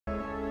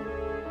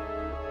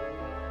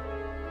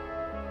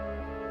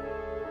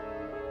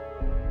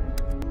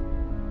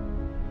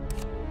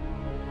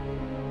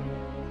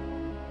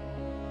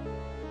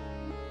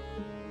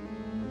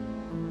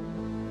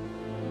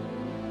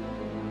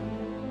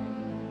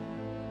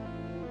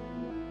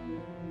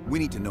We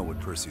need to know what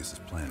Perseus is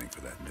planning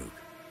for that nuke.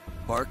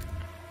 Park?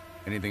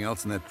 Anything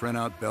else in that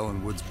printout Bell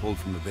and Woods pulled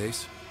from the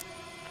base?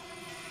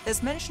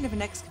 There's mention of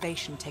an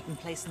excavation taking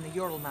place in the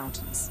Ural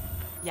Mountains,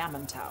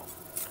 Yamantau.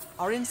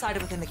 Our insider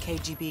within the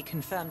KGB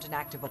confirmed an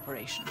active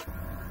operation.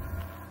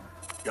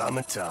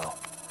 Yamantau.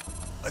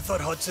 I thought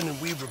Hudson and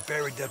Weaver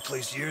buried that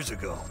place years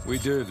ago. We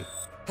did.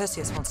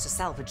 Perseus wants to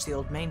salvage the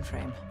old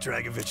mainframe.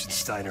 Dragovich and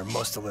Steiner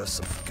must have left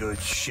some good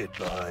shit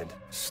behind.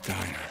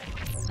 Steiner.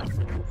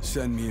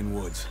 Send me in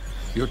Woods.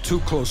 You're too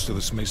close to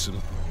this, Mason.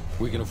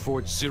 We can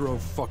afford 0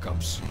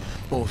 fuck-ups.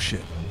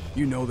 Bullshit.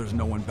 You know there's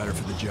no one better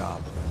for the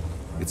job.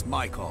 It's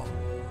my call.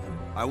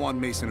 I want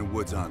Mason and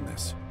Woods on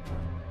this.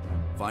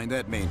 Find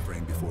that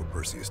mainframe before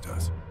Perseus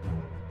does.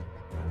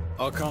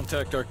 I'll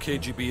contact our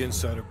KGB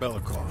insider,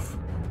 Belikov.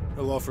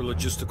 He'll offer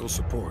logistical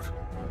support.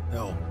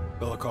 Hell,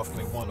 Belikov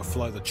may want to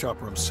fly the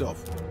chopper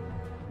himself.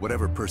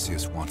 Whatever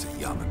Perseus wants at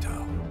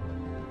Yamantau,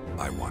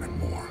 I want it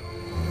more.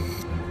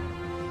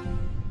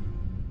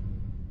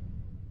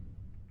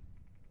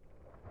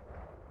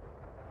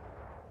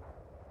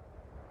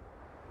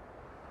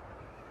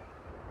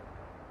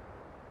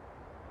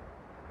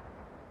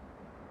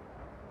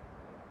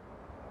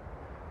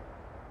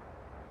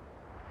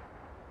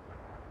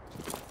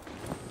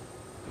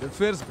 The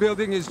first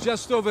building is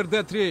just over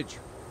that ridge.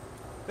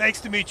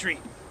 Thanks, Dmitri.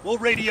 We'll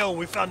radio when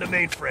we found the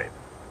mainframe.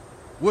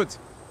 Woods,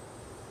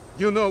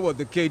 you know what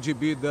the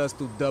KGB does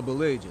to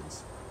double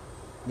agents.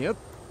 Yep.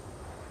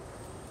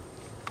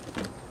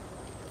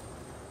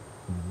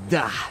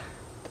 Da.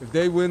 If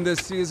they win this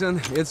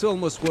season, it's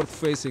almost worth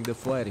facing the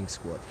fighting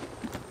squad.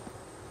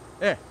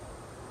 Eh,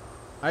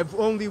 I've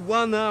only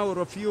 1 hour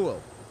of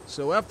fuel.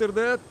 So after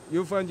that,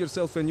 you find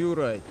yourself a new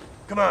ride.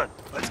 Come on,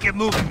 let's get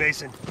moving,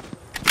 Mason.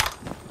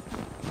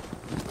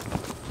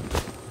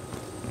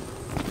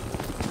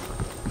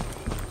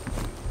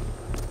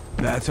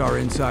 That's our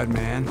inside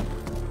man.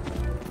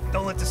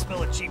 Don't let the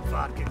smell of cheap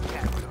vodka and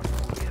cat food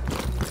fool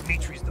you.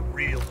 Dimitri's the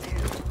real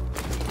deal.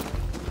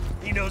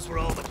 He knows where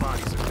all the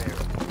bodies are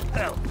buried.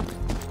 Hell,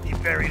 he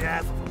buried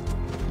half of them.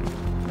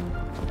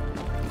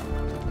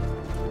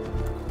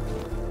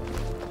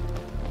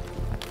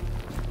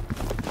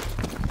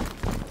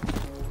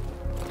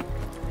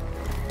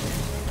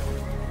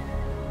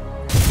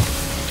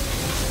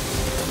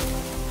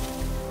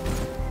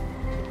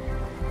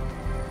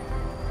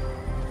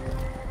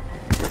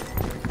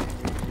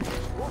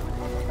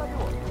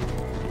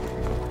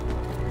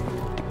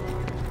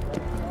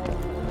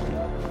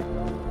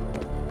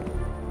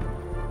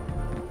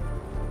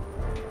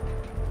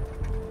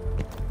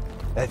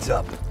 Heads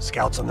up.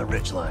 Scouts on the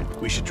ridgeline.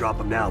 We should drop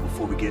them now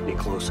before we get any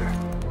closer.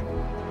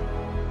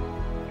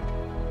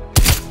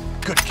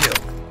 Good kill.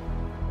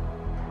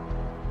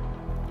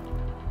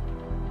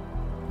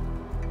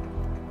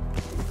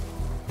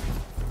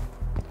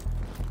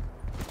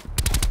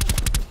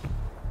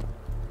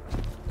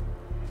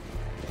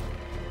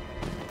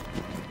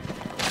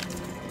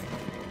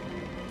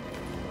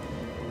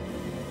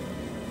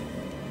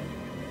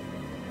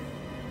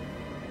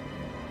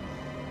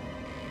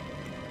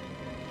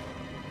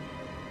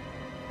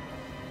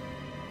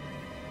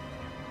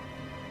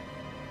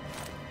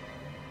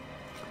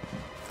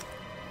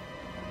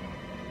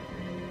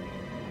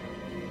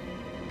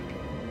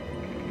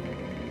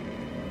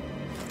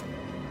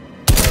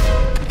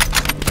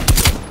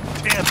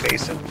 Damn,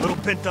 Mason. Little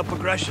pent-up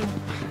aggression?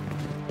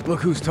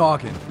 Look who's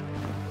talking.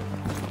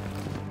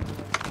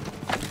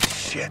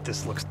 Shit,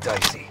 this looks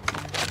dicey.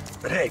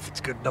 But hey, if it's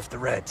good enough, the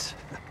Reds.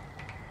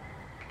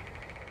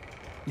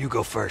 You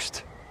go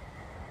first.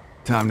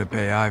 Time to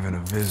pay Ivan a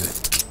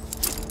visit.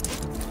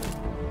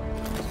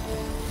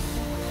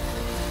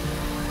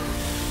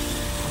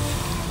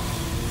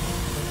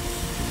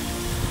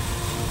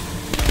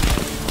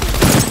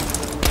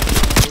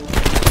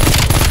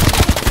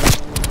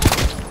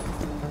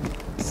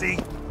 See?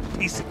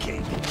 Piece of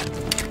cake.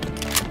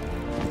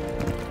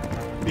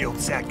 The old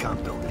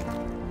SATCOM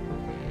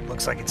building.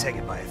 Looks like it's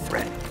hanging by a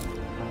thread.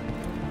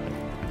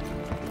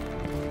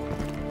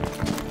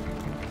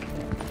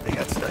 They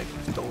got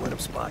snipers. Don't let them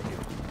spot you.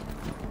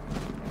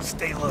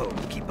 Stay low.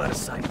 Keep out of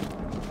sight.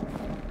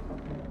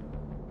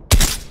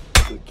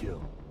 Good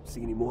kill.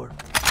 See any more?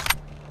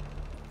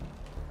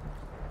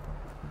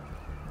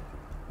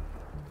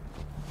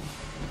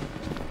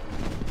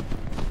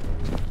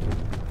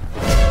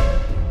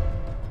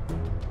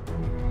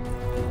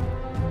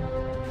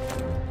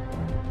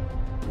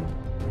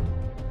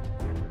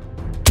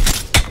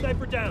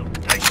 Sniper down.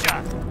 Nice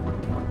shot.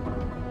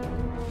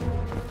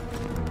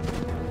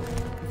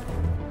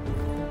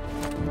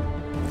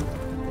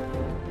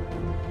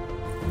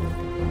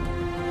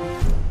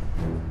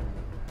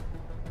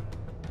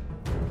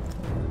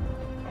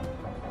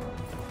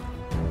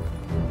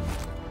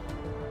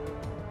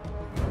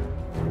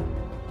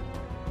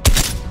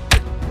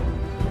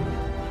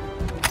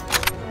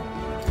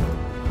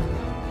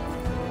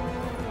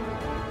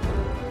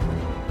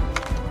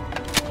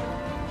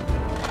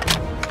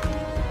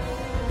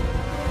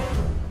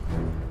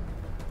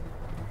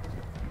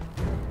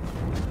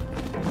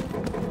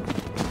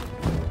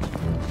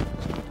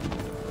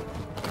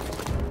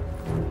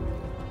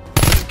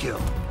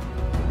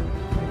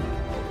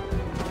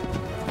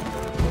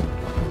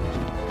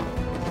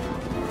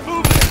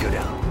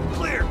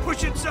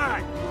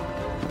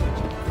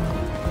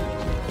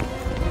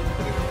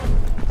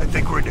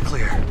 think we're in the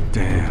clear.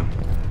 Damn.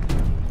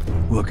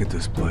 Look at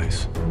this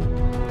place.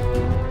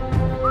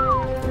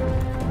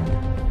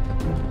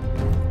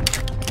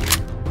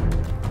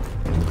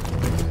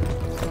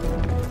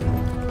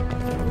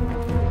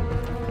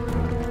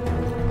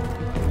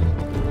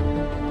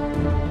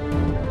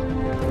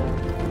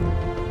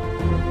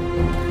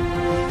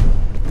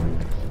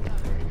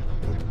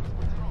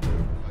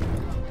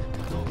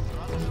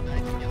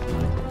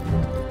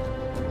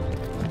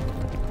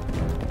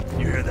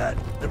 You hear that?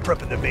 They're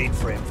prepping the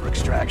mainframe for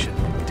extraction.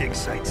 Dig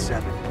Site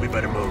 7. We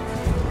better move.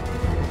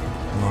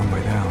 Long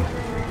way down.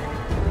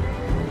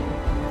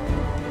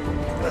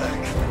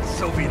 Ugh,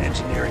 Soviet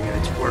engineering at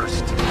its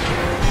worst.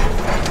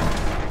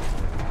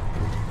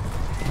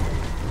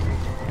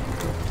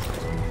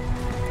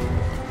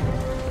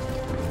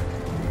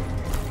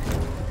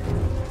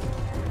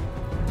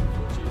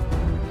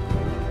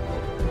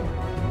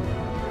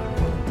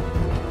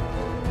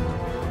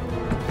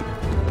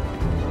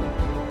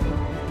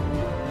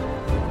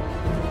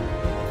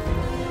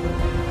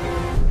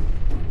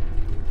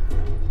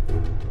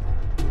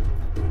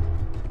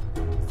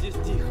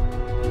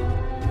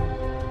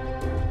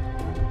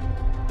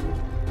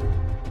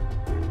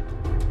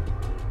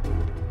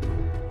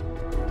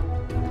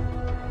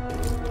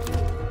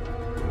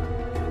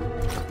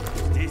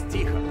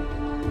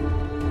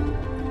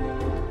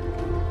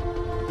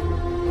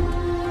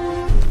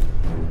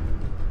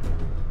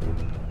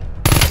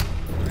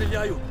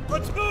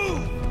 Let's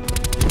move!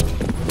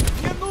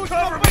 Мне нужно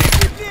Cover me!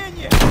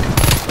 подкрепление!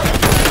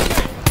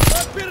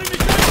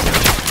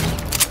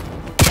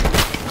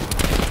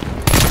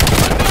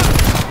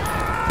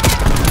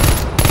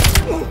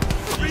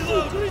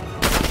 Reload!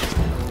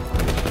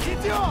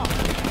 Идем!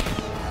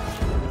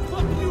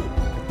 Смотрю!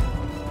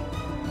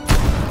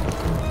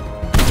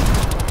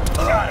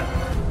 Got him!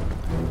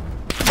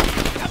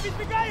 Я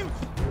избегаюсь!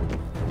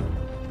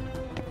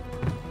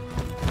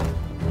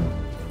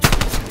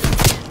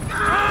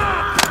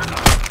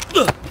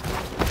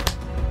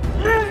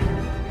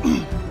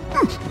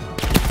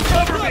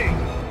 Cover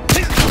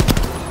me!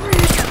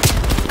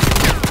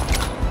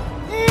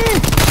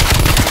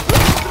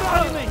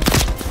 Раненый!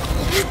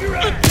 Keep your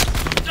ass!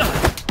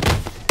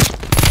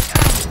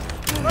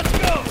 Let's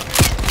go!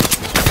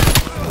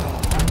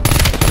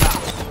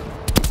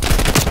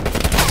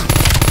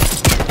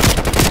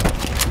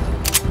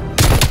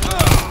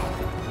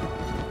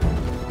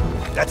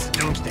 That's the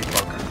Doomsday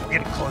bunker. We're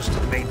getting close to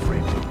the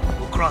mainframe.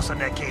 We'll cross on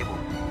that cable.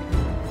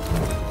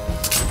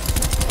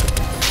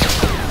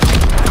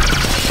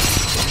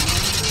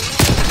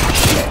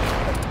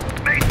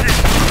 Mason!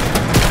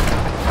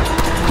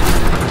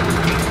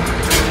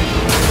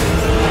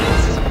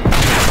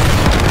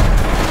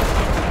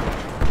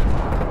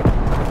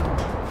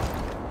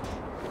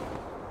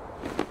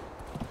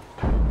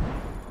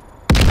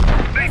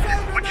 Mason,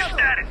 what's your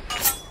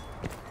status?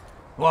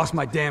 Lost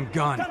my damn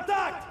gun.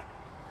 Контакт!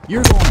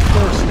 You're going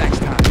first next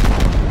time.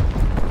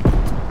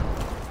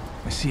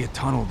 I see a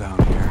tunnel down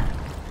here.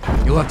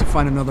 You'll have to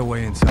find another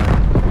way inside.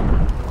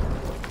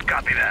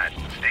 Copy that.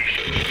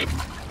 Station.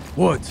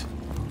 Woods.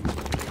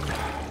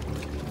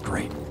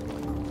 Great.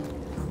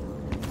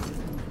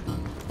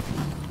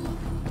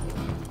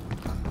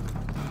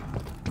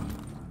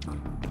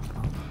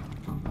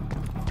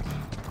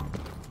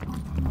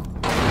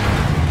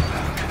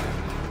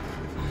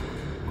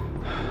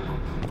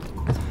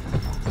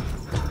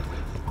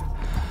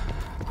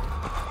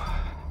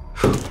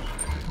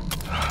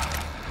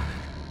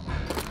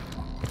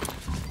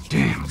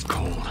 Damn, it's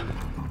cold.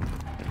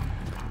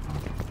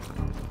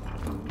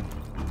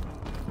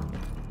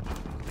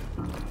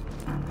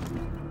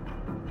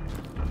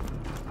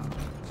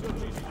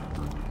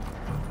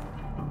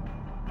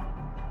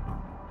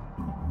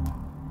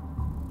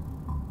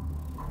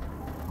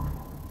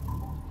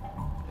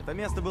 Это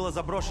место было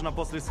заброшено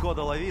после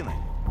схода лавины.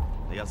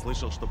 Я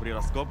слышал, что при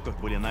раскопках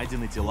были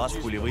найдены тела с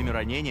пулевыми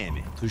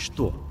ранениями. Ты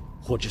что,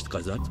 хочешь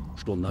сказать,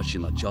 что наше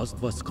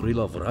начальство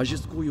скрыло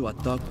вражескую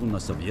атаку на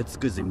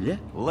советской земле?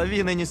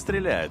 Лавины не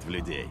стреляют в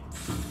людей.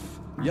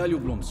 Я в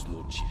любом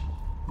случае.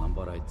 Нам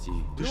пора идти.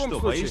 Ты В любом что,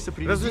 случае, боишься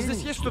привидений? разве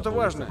здесь есть что-то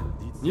важное?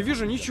 Не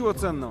вижу ничего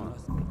ценного.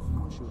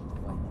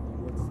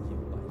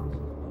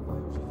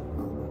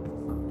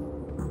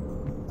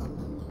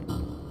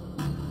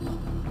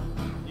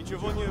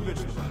 Ничего не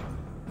увидишь.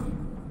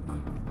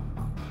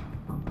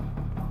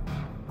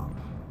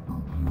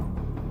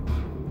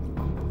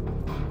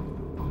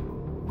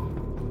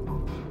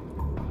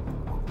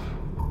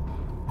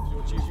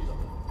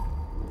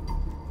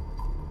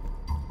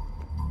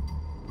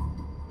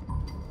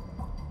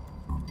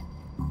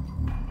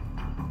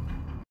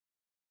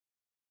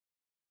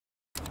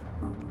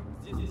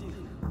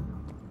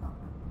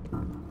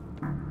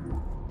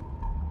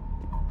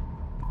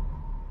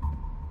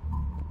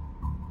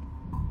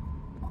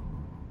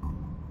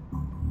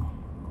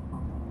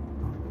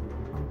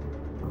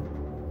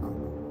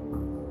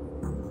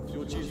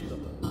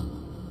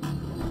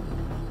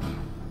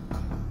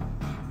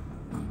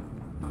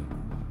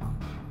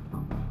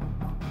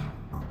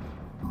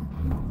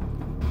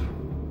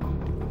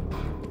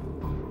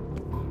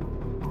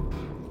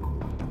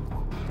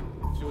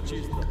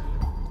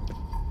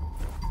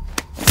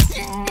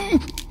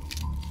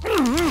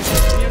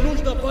 Мне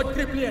нужно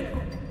подкрепление.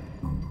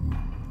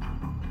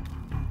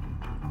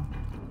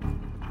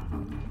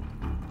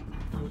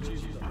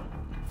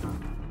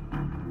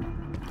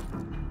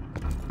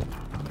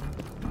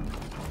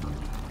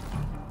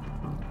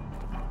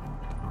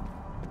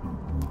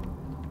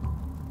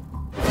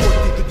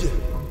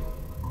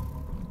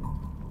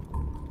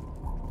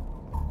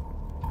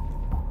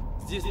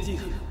 Здесь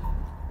тихо.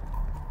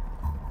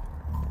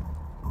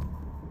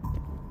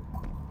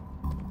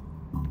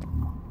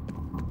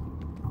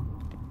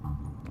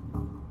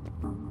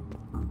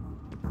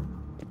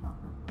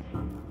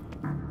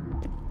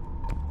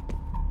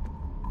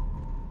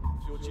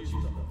 Все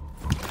чисто.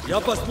 Я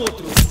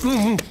посмотрю.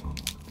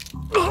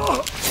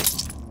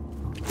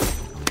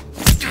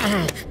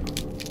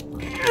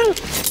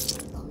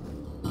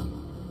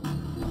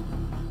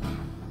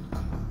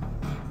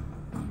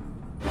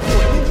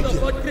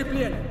 Нужно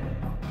подкрепление.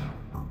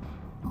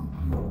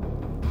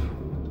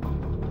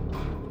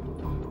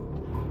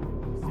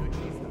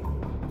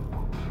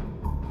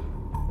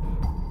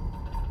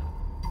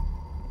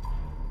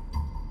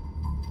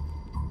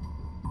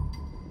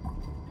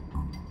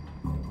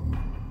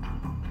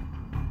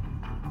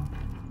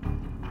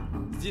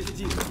 Здесь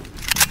тихо.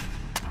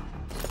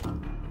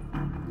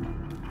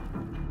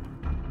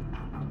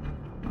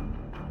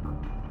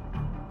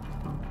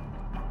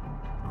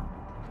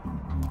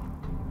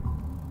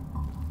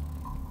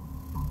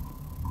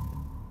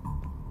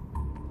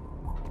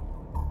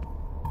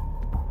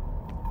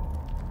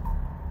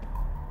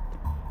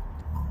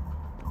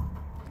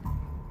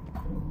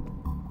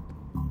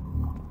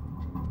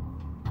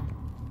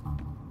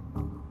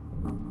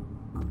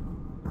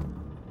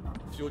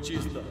 Все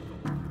чисто.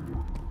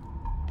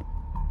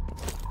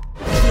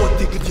 Вот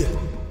ты где!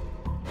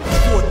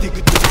 Вот ты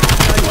где!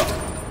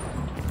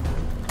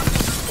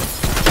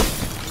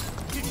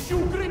 Ищу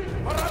укрытие!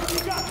 Пора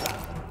двигаться!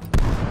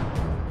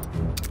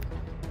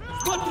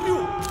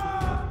 Смотрю!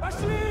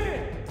 Пошли!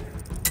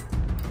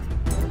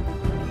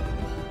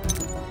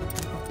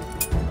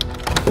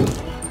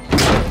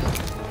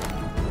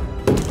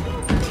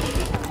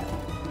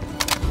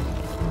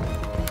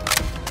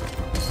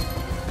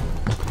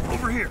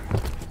 Over here.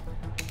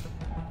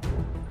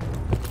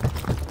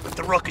 With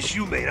the ruckus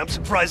you made, I'm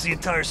surprised the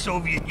entire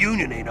Soviet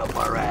Union ain't up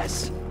our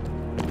ass.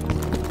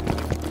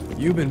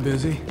 You've been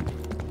busy.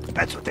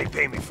 That's what they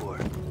pay me for.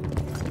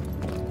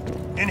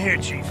 In here,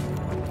 Chief.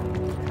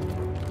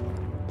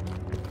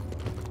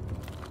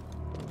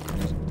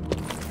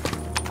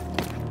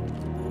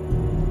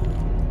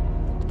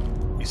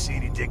 You see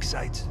any dig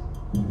sites?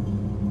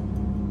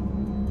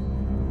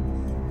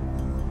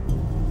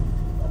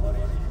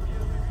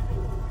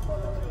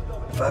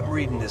 If I'm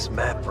reading this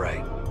map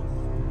right,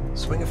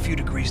 swing a few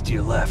degrees to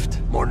your left,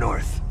 more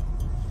north.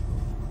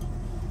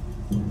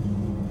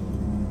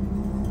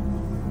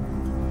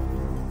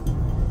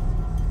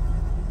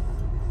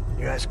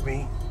 You ask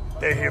me,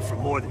 they're here for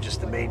more than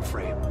just the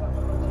mainframe.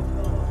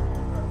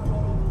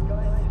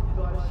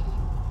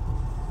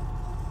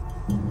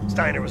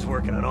 Steiner was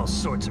working on all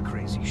sorts of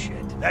crazy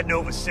shit. That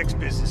Nova 6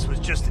 business was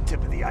just the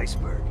tip of the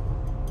iceberg.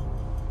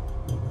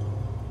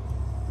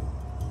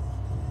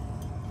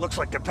 Looks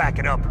like they're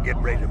packing up and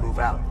getting ready to move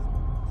out.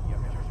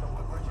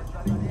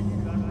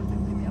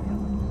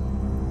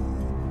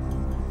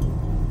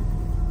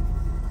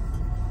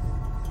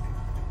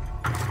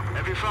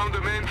 Have you found the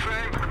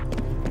mainframe?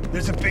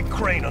 There's a big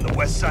crane on the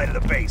west side of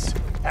the base.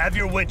 Have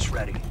your winch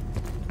ready.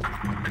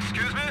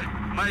 Excuse me?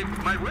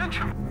 My winch?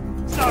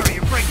 Sorry,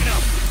 you're breaking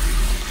up.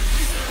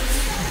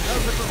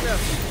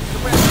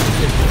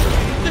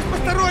 Здесь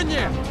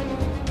посторонние!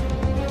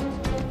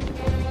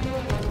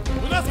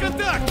 У нас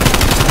контакт!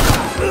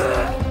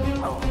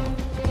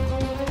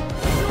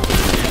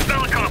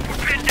 Belikov, we're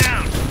pinned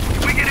down.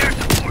 Can we get air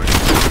support?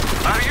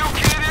 Are you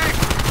kidding?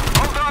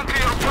 Hold on to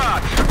your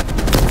butts.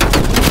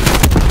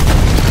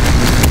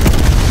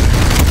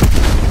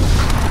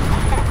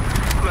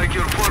 Like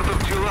your 4th of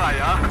July,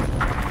 huh?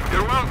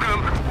 You're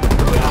welcome.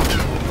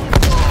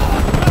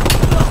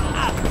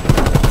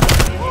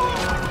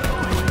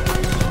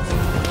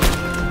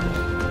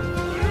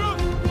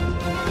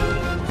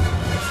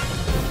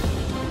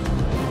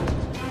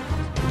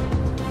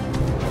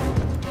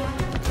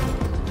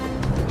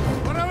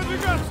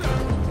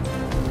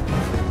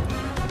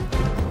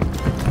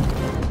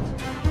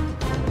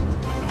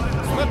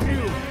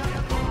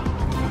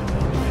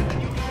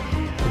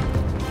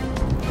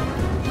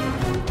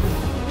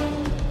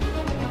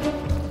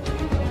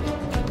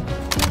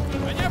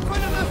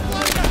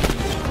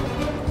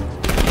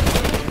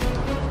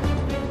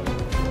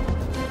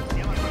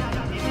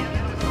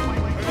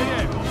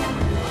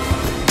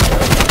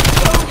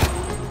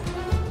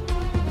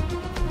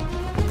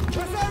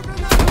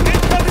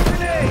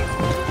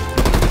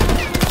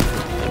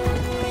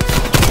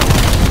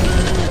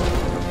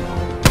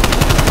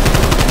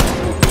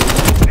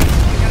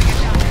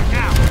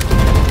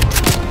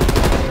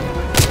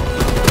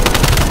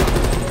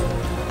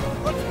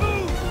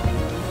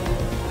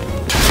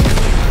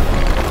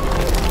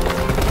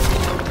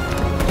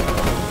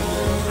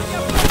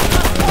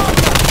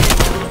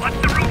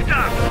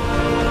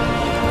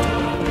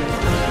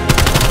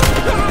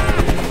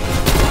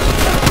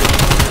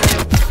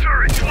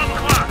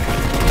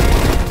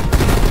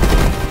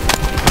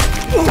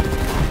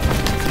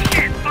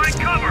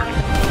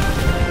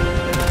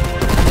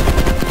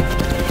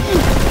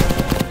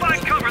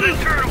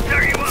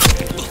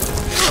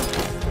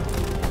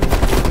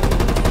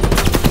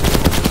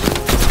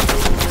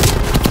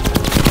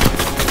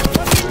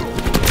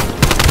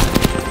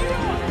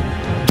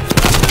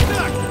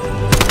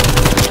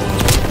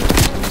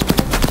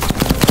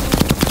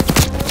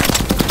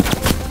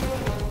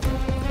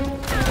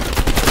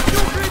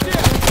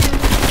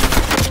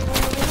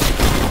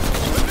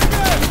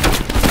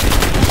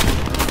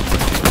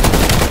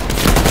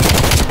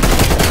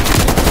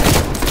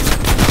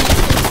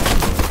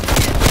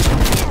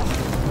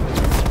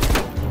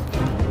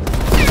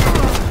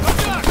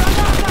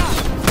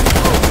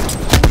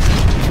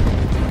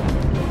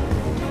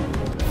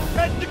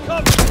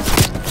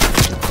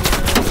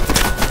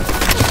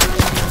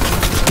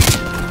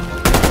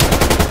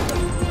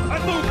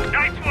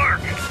 Nice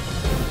work!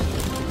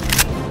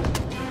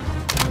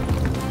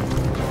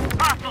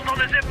 Hostiles on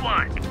the zip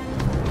line!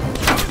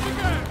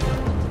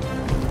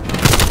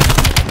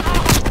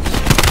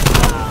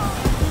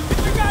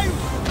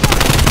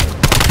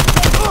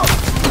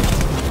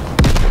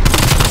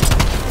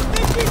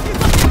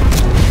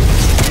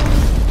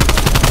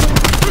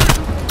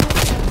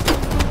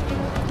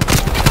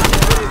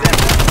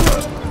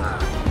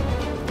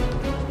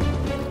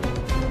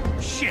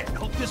 Shit,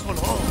 hope this one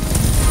holds.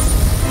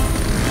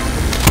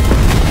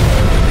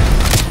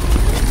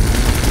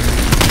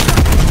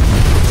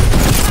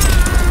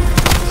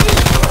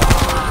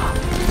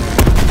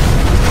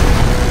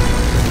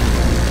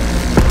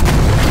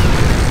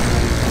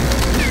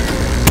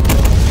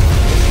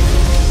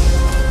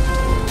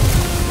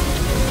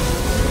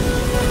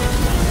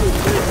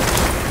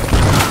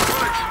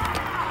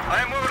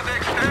 I'm over the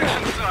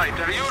extraction site.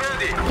 Are you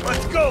ready?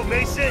 Let's go,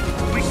 Mason!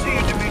 We see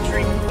you,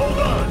 Dimitri. Hold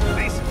on!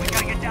 Mason, we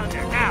gotta get down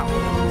there now!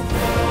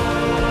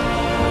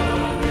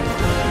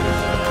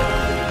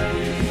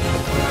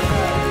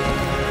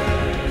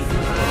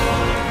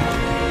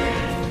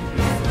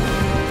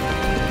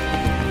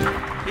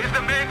 Is the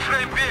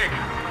mainframe big?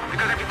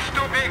 Because if it's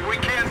too big, we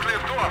can't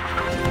lift off.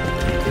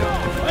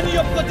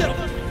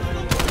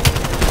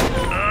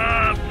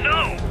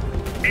 No!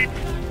 It's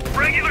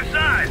regular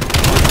size!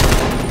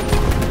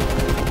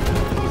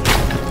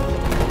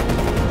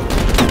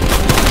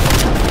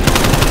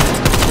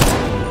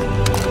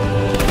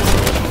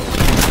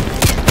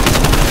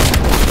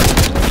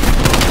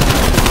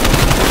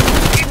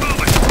 Keep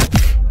moving!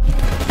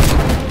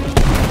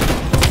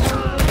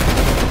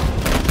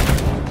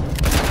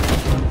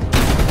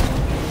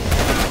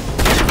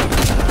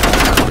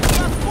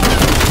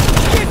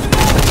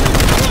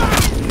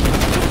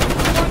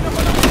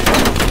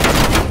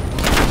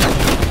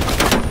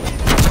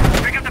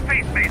 Pick up the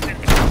pace, Mason!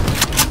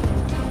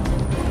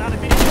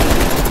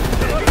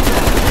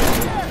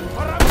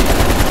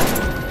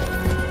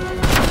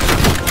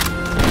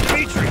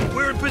 Dimitri,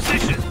 we're in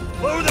position!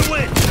 Lower the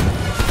wind!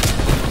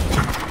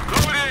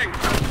 Loading!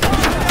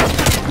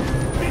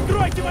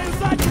 Прикройте мою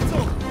задницу!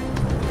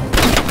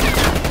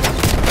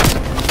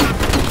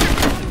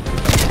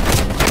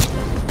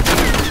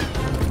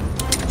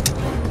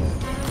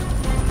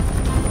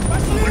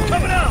 We're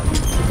coming out!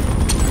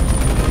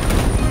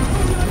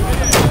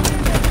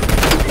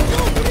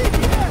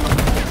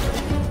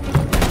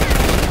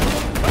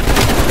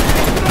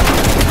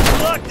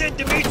 Locked in,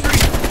 Dimitri!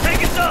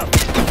 Take us up!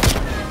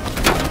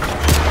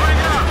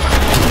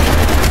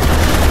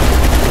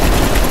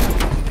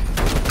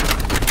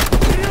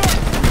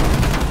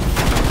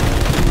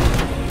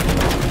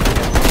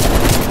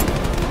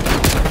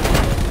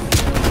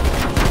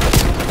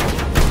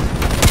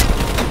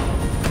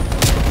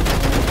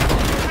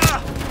 Ah!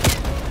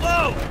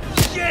 Whoa!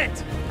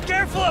 Shit!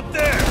 Careful up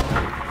there!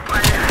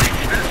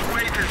 This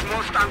weight is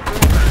most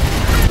uncool.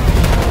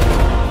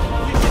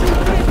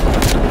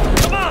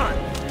 Come on!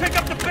 Pick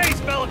up the pace,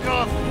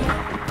 Belikov!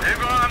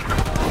 Hang on.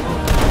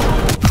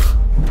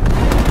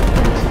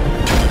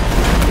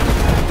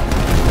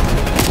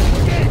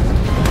 Shit!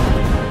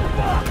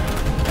 Fuck!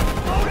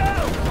 Slow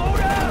down! Slow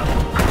down!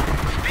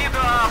 Speed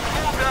up,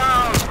 cool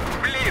down.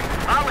 Please,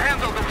 I'll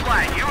handle the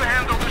flying. You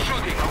handle the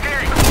shooting,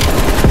 okay?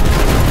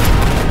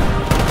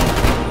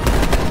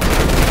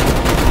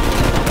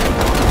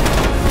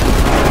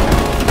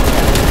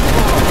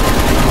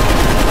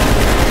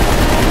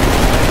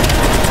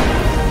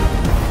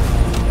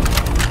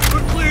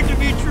 We're clear,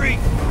 Dimitri!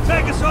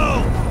 Take us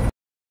home!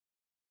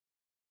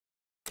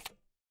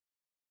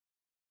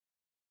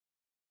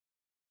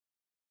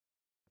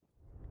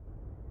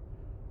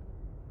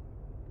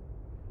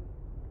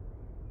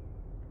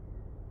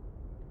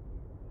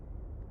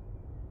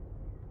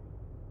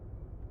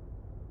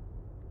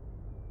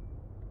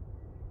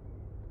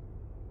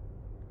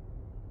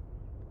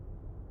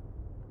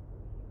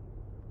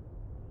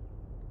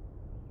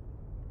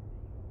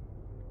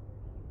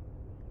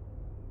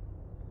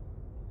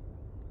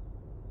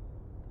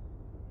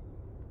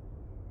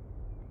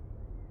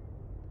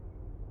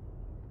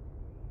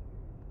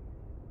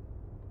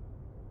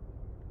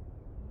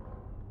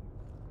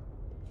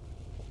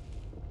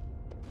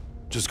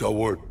 Just got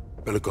word.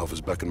 Belikov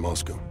is back in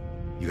Moscow.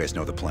 You guys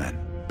know the plan.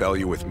 Bell,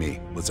 you're with me.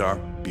 Lazar,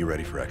 be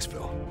ready for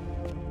exfil.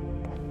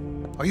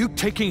 Are you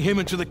taking him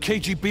into the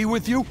KGB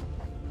with you?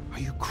 Are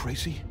you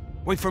crazy?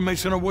 Wait for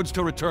Mason or Woods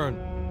to return.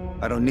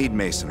 I don't need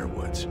Mason or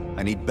Woods.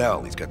 I need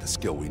Bell. He's got the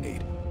skill we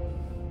need.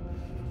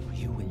 Are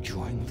you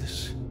enjoying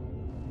this?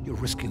 You're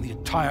risking the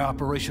entire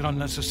operation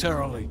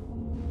unnecessarily.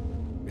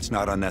 It's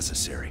not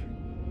unnecessary.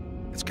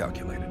 It's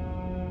calculated.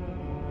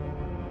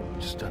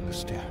 Just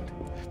understand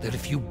that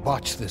if you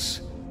botch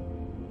this,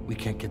 we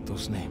can't get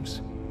those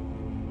names.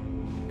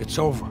 It's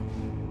over.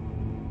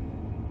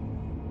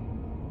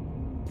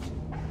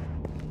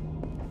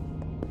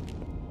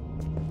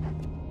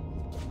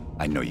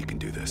 I know you can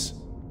do this.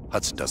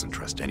 Hudson doesn't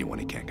trust anyone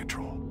he can't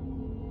control.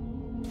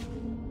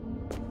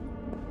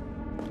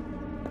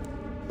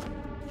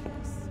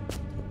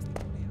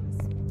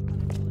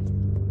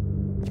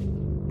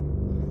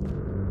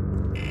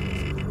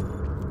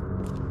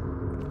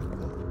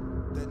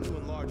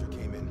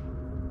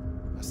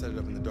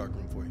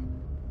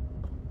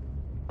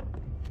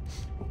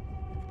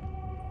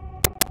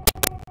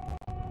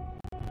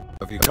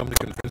 Have you come to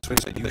convince me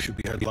that you should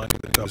be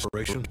headlining this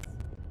operation?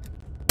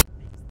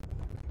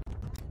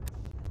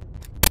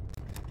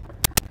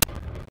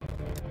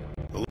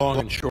 The long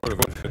and short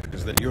of it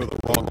is that you're the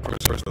wrong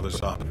person for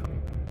this op.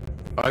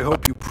 I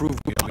hope you prove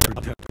me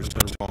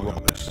 110% wrong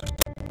on this.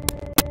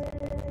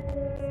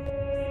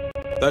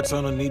 That's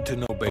on a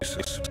need-to-know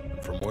basis.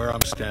 And from where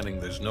I'm standing,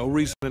 there's no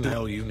reason in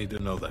hell you need to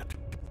know that.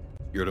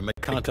 You're to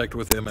make contact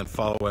with him and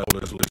follow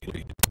Elder's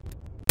lead.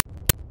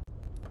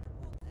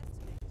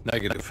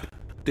 Negative.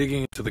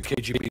 Digging into the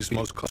KGB's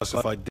most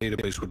classified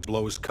database would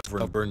blow his cover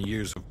and burn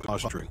years of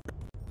posturing.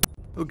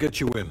 He'll get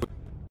you in,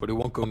 but he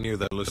won't go near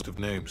that list of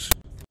names.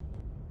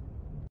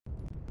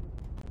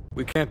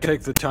 We can't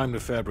take the time to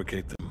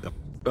fabricate them.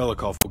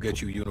 Belikov will get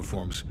you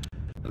uniforms,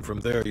 and from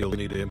there you'll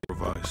need to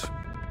improvise.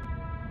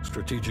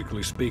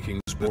 Strategically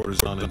speaking, this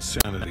borders on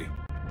insanity,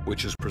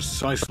 which is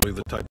precisely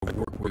the type of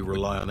work we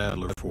rely on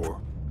Adler for.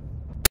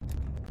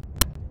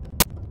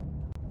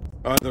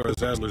 Either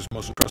as Adler's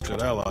most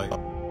trusted ally,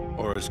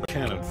 or as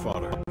cannon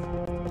fodder.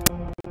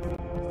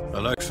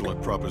 An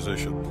excellent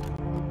proposition.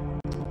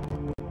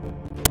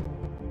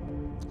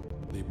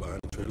 Leave behind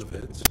a trail of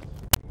heads.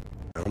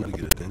 I want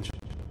to get attention.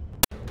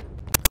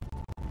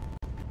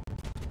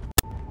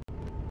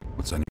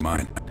 What's on your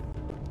mind?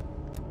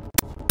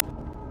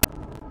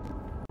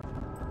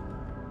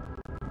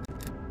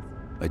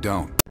 I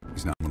don't.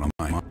 He's not one of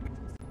mine.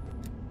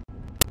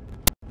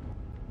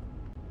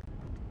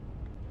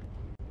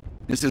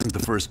 This isn't the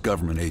first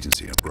government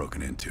agency I've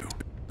broken into.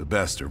 The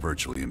best are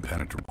virtually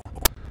impenetrable.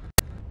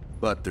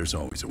 But there's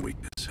always a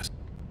weakness.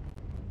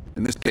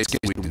 In this case, the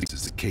weakness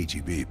is the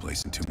KGB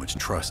placing too much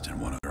trust in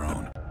one of their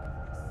own.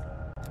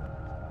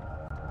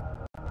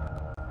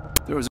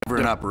 If there was ever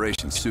an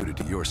operation suited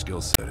to your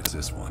skill set, it's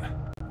this one.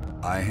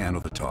 I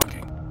handle the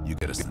talking. You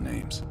get us the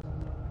names.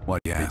 Why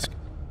do you ask?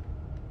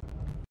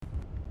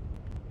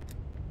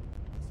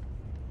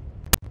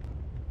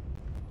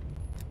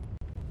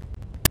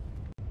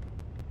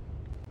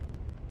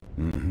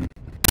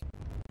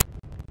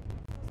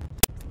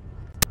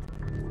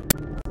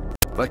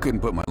 If I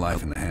couldn't put my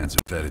life in the hands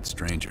of vetted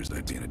strangers,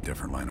 I'd be in a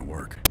different line of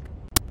work.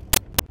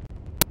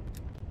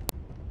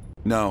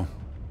 No,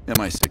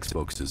 MI6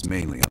 focuses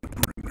mainly on the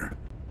perimeter.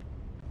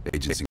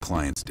 Agents in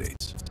client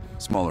states,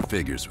 smaller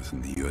figures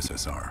within the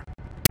USSR.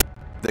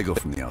 They go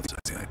from the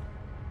outside.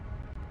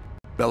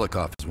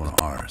 Belikov is one of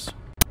ours,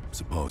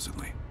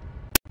 supposedly.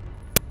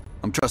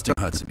 I'm trusting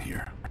Hudson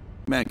here.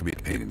 Man can be a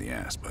pain in the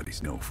ass, but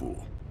he's no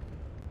fool.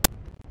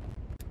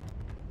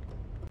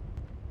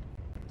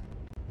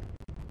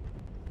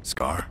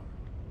 Scar?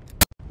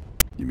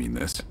 You mean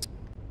this?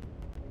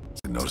 Is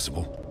it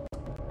noticeable?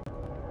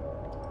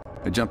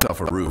 I jumped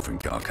off a roof in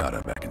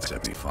Calcutta back in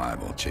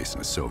 '75 while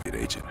chasing a Soviet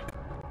agent.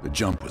 The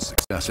jump was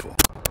successful.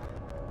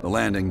 The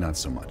landing, not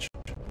so much.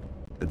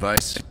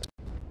 Advice?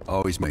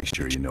 Always make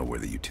sure you know where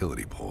the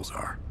utility poles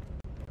are.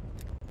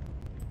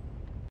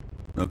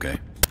 Okay.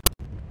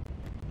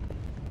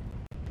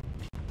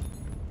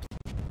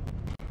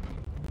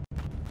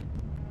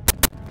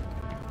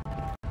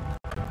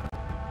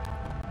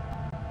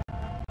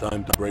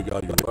 Time to break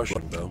out your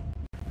Russian, Bell.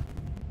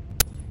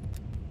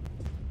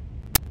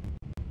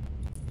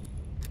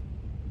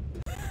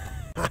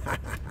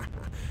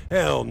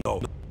 Hell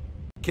no.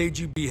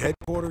 KGB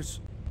headquarters?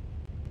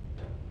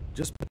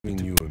 Just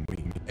between you and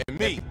me. And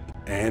me.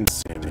 And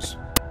Sims.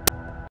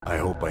 I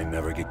hope I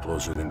never get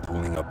closer than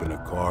pulling up in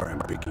a car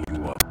and picking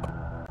you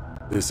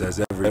up. This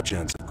has every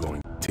chance of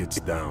going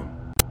tits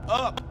down.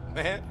 Up,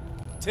 man.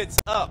 Tits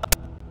up.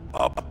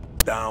 Up,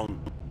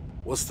 down.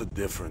 What's the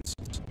difference?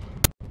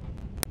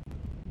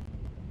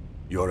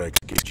 You're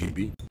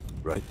ex-KGB,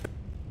 right?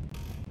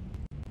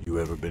 You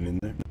ever been in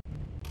there?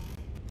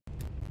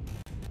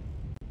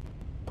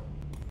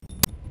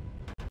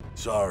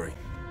 Sorry.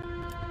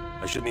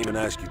 I shouldn't even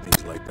ask you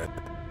things like that.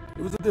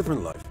 It was a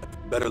different life.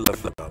 Better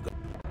left out.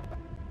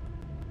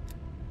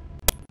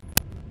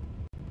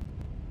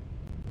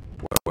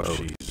 Well,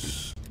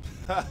 she's...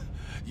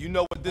 You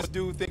know what this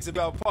dude thinks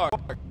about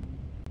Park.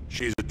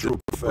 She's a true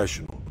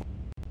professional.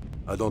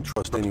 I don't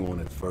trust anyone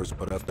at first,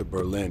 but after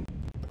Berlin,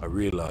 I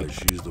realized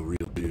she's the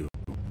real deal.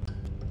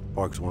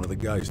 Park's one of the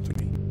guys to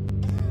me.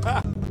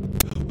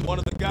 One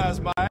of the guys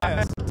my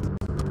ass.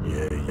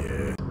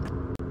 Yeah.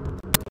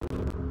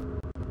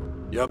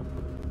 Yep.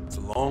 It's a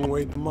long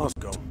way to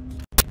Moscow.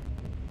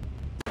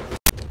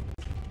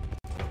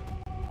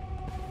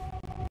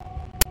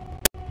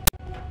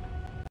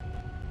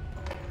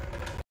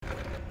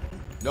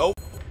 Nope.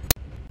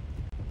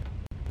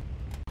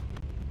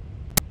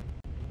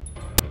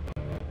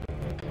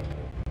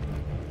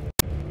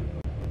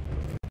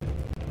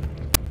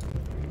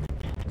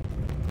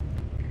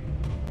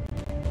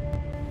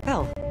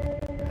 Well,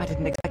 I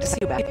didn't expect to see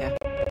you back here.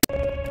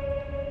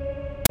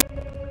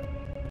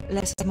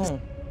 Less is more.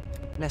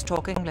 Less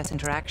talking, less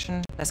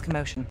interaction, less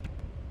commotion.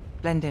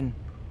 Blend in.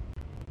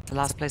 The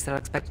last place that I'll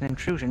expect an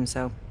intrusion,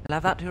 so you'll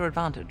have that to your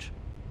advantage.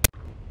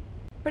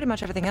 Pretty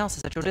much everything else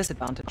is at your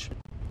disadvantage.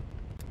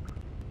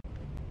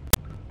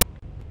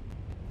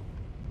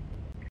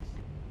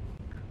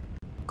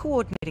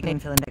 Coordinating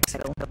infill and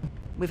exfil.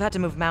 We've had to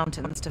move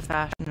mountains to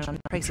fashion an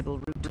untraceable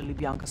route to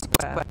Lubyanka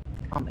Square.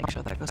 I'll make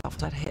sure that goes off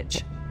without a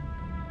hitch.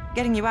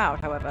 Getting you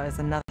out, however, is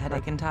another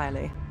headache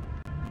entirely.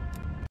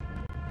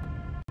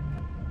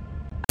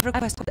 I've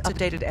requested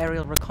updated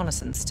aerial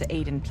reconnaissance to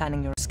aid in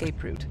planning your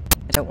escape route.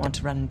 I don't want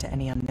to run into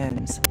any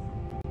unknowns.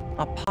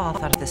 Our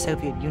path out of the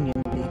Soviet Union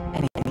will be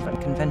anything but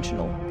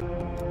conventional.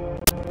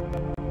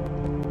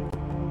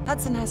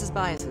 Hudson has his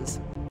biases.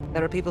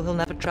 There are people he'll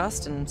never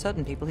trust, and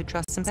certain people he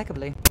trusts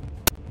impeccably.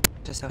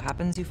 It just so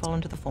happens you fall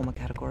into the former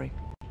category.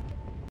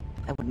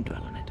 I wouldn't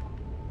dwell on it.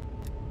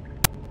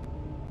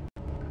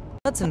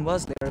 Hudson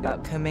was clear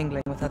about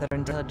commingling with other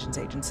intelligence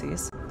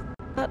agencies,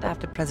 but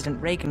after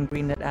President Reagan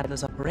greenlit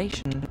Adler's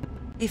operation,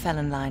 he fell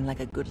in line like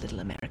a good little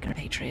American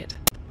patriot.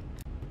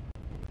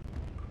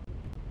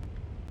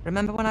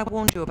 Remember when I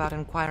warned you about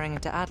inquiring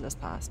into Adler's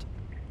past?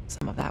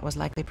 Some of that was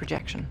likely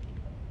projection.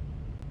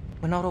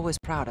 We're not always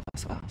proud of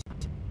ourselves.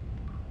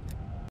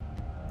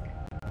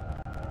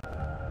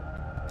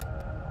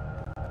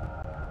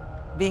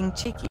 Being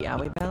cheeky, are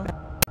we, Belle?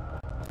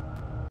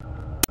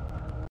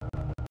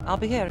 I'll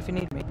be here if you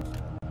need me.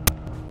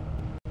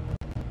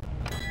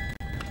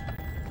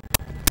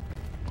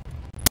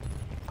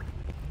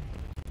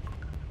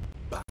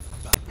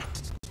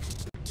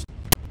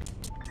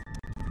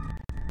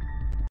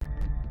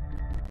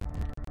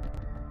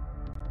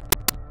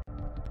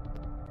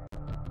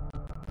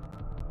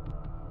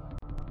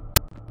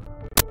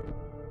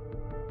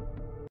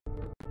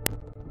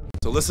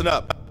 So listen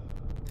up.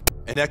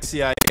 An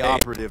ex-CIA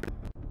operative.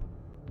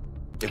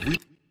 If we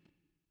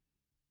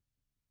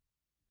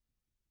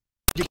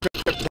get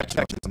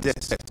protection from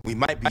this, we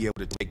might be able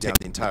to take down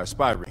the entire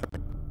spy ring.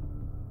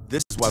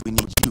 This is why we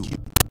need you.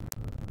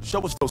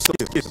 Show us those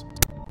skills.